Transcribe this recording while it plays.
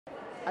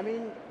I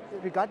mean,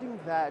 regarding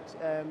that,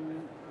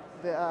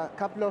 there are a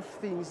couple of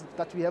things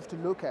that we have to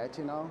look at,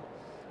 you know.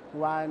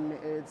 One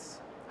is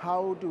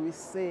how do we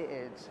say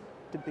it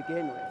to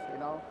begin with, you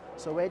know.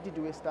 So where did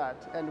we start?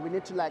 And we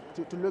need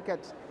to look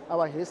at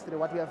our history,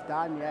 what we have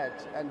done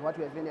yet, and what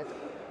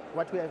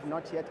we have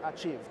not yet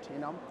achieved, you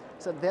know.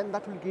 So then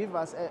that will give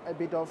us a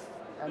bit of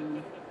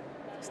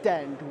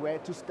stand where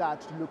to start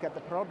to look at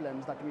the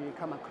problems that we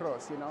come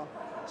across, you know.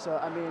 So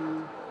I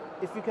mean,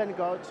 if you can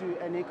go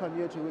to any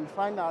community, you'll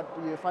find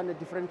a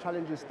different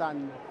challenges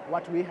than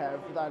what we have,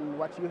 than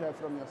what you have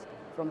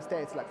from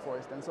states, like for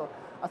instance. So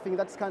I think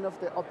that's kind of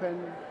the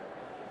open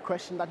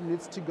question that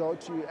needs to go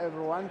to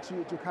everyone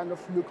to kind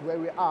of look where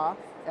we are,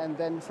 and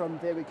then from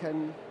there we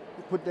can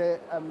put the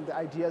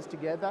ideas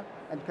together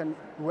and can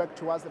work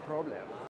towards the problem.